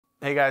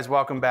Hey guys,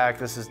 welcome back.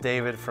 This is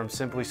David from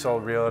Simply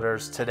Sold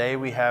Realtors. Today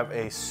we have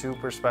a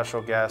super special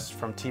guest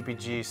from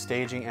TPG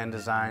Staging and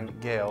Design,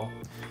 Gail.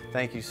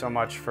 Thank you so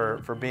much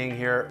for being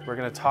here. We're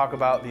going to talk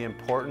about the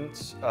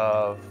importance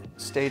of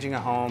staging a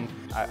home.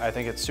 I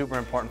think it's super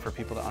important for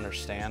people to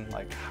understand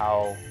like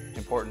how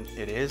important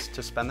it is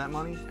to spend that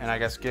money. And I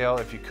guess Gail,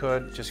 if you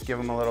could just give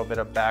them a little bit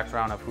of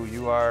background of who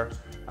you are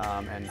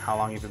and how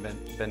long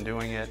you've been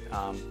doing it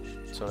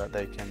so that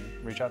they can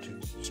reach out to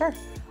you. Sure.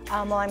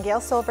 Well, I'm Gail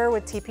Silver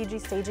with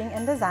TPG Staging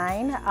and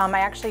Design. I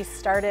actually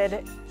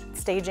started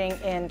staging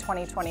in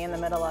 2020 in the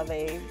middle of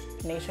a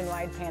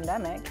nationwide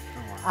pandemic.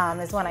 Oh, wow.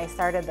 Is when I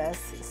started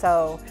this.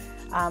 So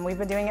we've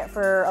been doing it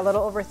for a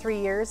little over 3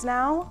 years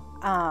now.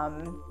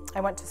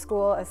 I went to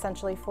school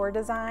essentially for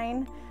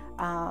design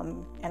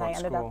and I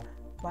ended up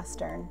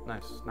Western.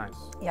 Nice, nice.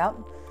 Yep.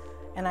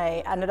 And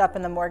I ended up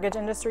in the mortgage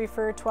industry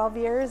for 12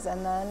 years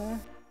and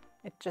then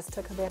it just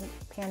took a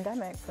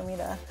pandemic for me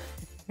to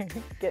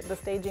get the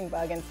staging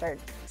bug and start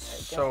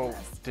doing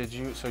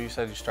this. So you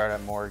said you started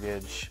at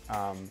mortgage.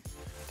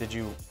 Did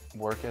you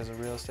work as a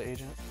real estate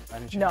agent by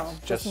any chance? No,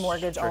 just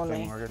mortgage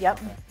only. Mortgage?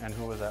 Yep. Okay. And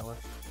who was that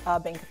with?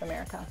 Bank of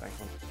America.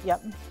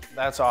 Yep.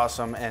 That's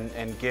awesome.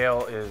 And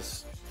Gail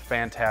is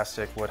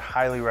fantastic. Would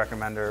highly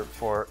recommend her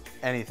for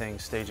anything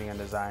staging and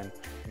design.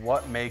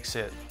 What makes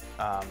it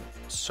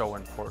so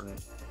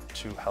important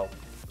to help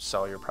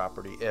sell your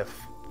property if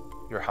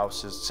your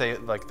house is, say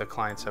like the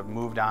clients have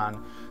moved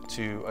on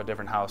to a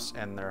different house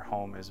and their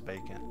home is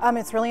vacant?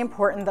 It's really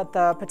important that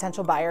the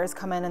potential buyers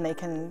come in and they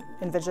can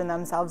envision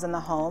themselves in the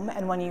home.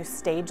 And when you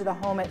stage the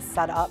home, it's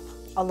set up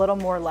a little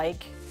more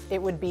like it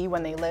would be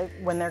when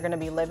they're going to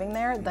be living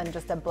there than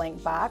just a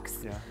blank box.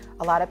 Yeah.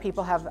 A lot of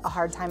people have a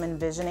hard time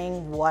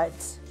envisioning what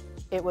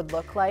it would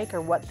look like or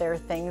what their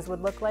things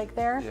would look like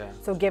there. Yeah.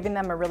 So giving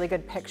them a really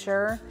good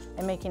picture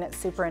and making it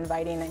super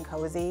inviting and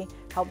cozy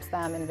helps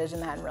them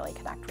envision that and really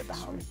connect with the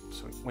home.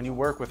 So when you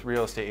work with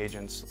real estate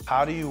agents,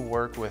 how do you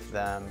work with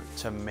them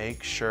to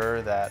make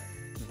sure that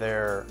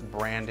their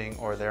branding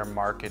or their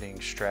marketing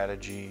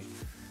strategy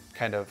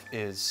kind of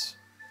is,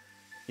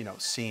 you know,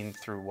 seen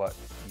through what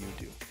you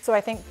do? So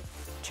I think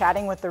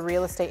chatting with the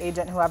real estate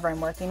agent, whoever I'm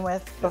working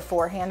with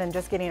beforehand, and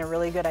just getting a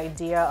really good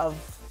idea of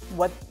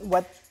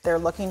what they're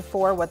looking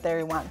for, what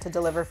they want to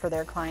deliver for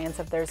their clients,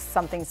 if there's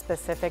something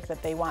specific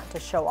that they want to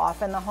show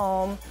off in the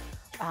home,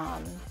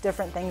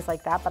 different things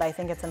like that. But I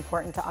think it's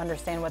important to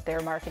understand what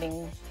their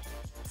marketing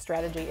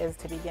strategy is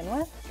to begin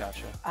with.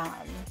 Gotcha.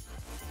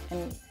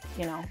 And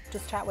you know,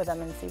 just chat with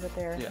them and see what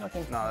they're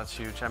looking for. No, that's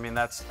huge. I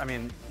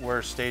mean,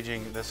 we're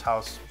staging this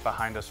house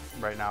behind us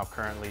right now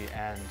currently,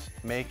 and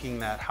making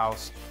that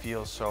house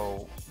feel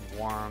so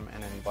warm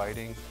and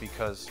inviting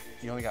because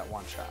you only got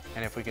one shot.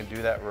 And if we can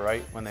do that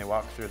right when they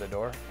walk through the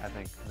door, I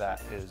think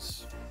that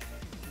is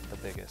the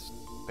biggest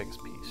piece.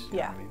 You know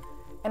what I mean?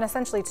 And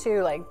essentially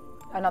too, like,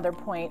 another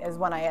point is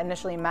when I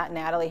initially met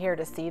Natalie here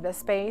to see this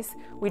space,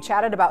 we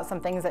chatted about some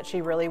things that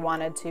she really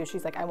wanted to.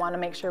 She's like, I want to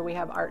make sure we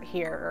have art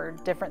here or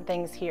different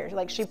things here.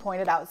 Like she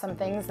pointed out some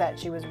things that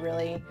she was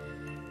really,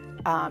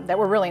 that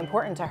were really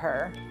important to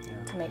her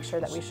to make sure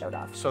that we showed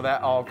off. So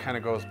that all kind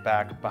of goes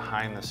back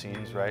behind the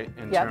scenes, right?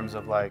 In terms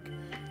of like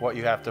what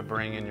you have to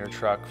bring in your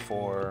truck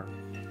for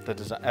the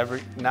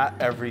design. Not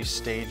every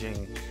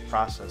staging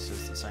process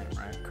is the same,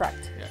 right?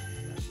 Correct. Yeah.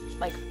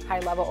 Like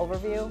high-level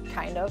overview,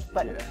 kind of,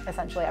 but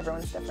essentially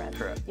everyone's different.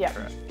 Correct. Yeah.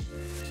 Correct.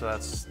 So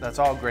that's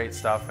all great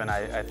stuff, and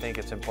I think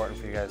it's important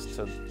for you guys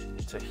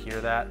to hear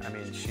that. I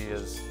mean, she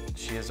is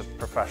a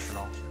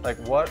professional. Like,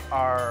 what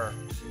are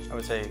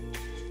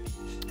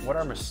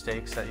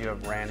mistakes that you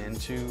have ran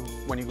into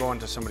when you go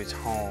into somebody's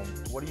home?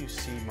 What do you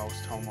see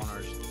most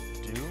homeowners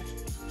do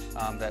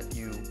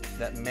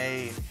that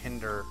may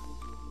hinder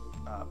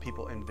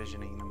people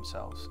envisioning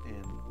themselves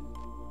in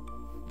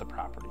the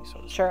property, so to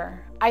speak?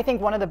 Sure. I think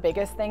one of the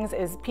biggest things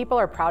is people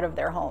are proud of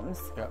their homes,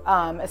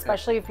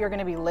 especially if you're going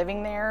to be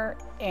living there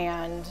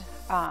and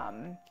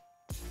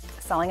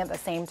selling at the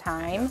same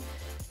time.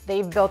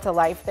 They've built a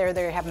life there,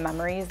 they have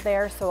memories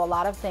there, so a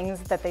lot of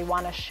things that they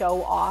want to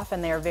show off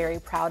and they're very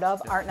proud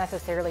of aren't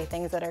necessarily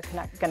things that are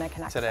going to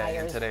connect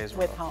buyers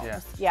with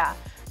homes. Yeah.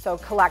 So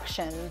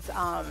collections,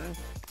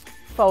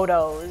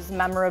 photos,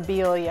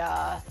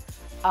 memorabilia.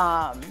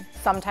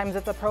 Sometimes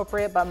it's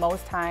appropriate, but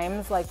most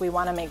times, like, we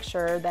want to make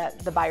sure that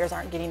the buyers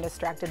aren't getting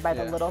distracted by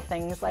the little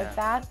things like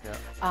that.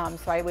 Yeah.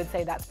 So I would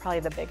say that's probably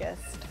the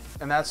biggest.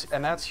 And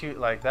that's huge.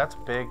 Like, that's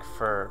big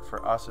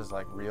for us as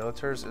like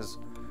realtors. Is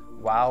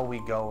while we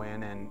go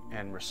in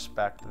and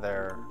respect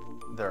their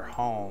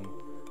home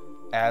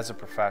as a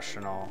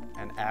professional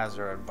and as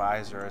their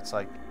advisor, it's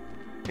like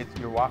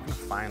you're walking a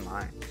fine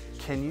line.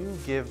 Can you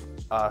give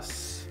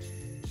us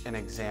an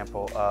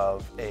example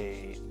of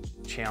a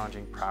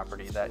challenging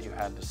property that you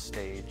had to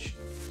stage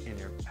in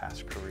your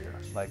past career?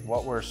 Like,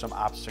 what were some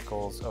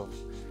obstacles of,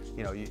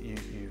 you know, you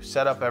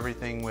set up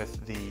everything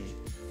with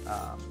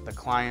the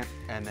client,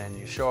 and then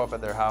you show up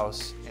at their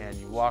house and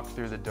you walk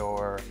through the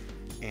door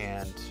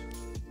and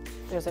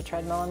there's a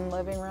treadmill in the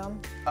living room.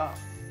 Oh.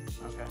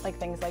 Okay. like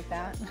things like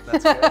that.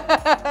 That's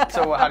good.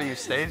 So how do you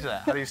stage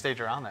that? How do you stage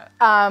around that?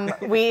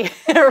 Right?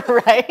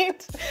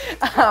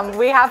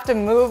 We have to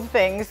move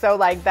things, so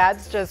like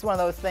that's just one of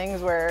those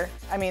things where,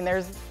 I mean,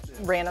 there's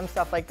random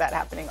stuff like that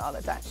happening all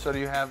the time. So do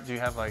you have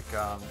like,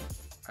 I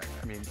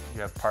mean,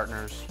 you have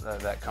partners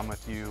that come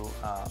with you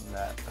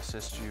that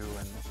assist you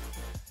and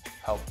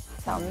help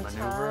maneuver?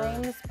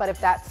 Sometimes, but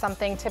if that's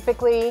something,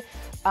 typically,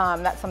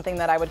 that's something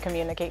that I would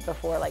communicate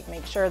before, like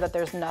make sure that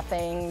there's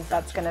nothing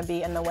that's gonna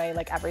be in the way,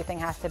 like everything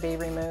has to be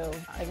removed.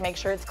 Like make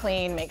sure it's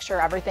clean, make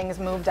sure everything's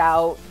moved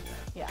out.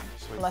 Yeah,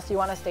 Sweet. Unless you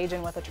wanna stage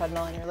in with a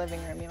treadmill in your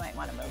living room, you might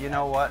wanna move You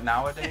know what,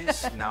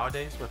 nowadays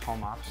with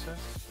home offices,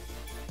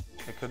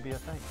 it could be a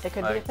thing. It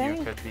could be a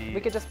thing.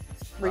 We could just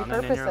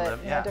repurpose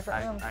it in a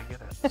different room. I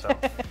get it. So,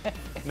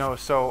 no,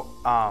 so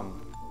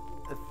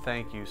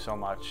thank you so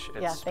much.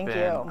 Thank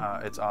you.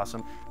 It's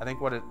awesome. I think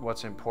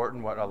what's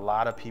important, what a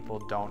lot of people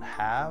don't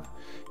have,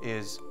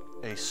 is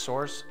a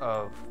source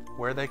of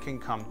where they can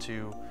come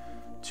to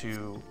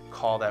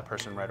call that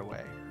person right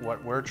away.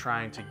 What we're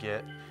trying to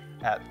get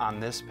at on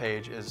this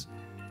page is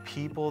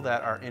people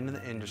that are in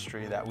the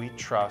industry that we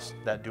trust,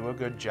 that do a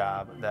good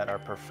job, that are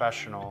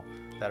professional,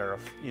 that are,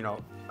 you know,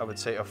 I would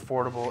say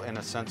affordable in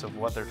a sense of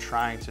what they're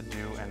trying to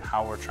do and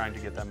how we're trying to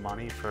get them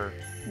money for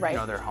you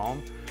know, their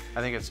home. I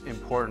think it's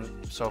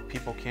important so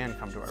people can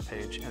come to our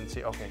page and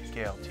say, okay,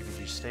 Gail,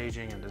 TPG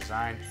Staging and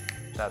Design,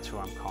 that's who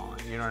I'm calling.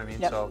 You know what I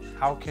mean? Yep. So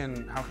how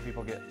can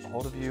people get a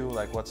hold of you?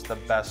 Like, what's the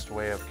best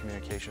way of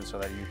communication so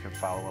that you can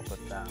follow up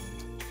with them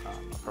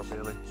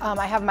appropriately?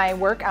 I have my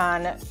work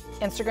on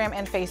Instagram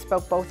and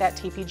Facebook, both at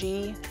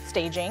TPG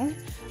Staging.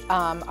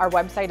 Our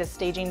website is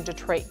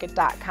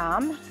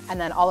stagingdetroit.com, and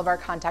then all of our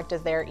contact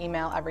is there,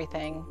 email,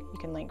 everything. You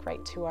can link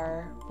right to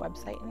our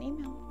website and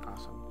email.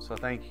 Awesome. So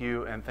thank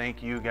you, and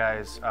thank you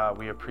guys.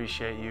 We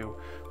appreciate you.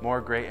 More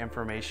great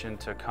information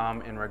to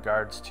come in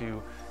regards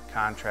to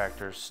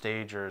contractors,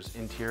 stagers,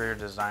 interior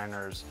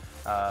designers,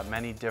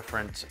 many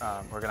different,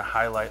 we're going to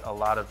highlight a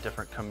lot of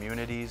different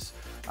communities,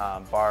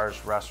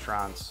 bars,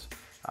 restaurants,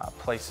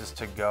 places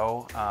to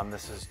go.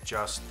 This is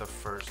just the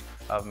first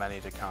of many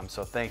to come.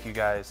 So thank you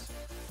guys.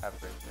 Have a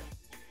great day.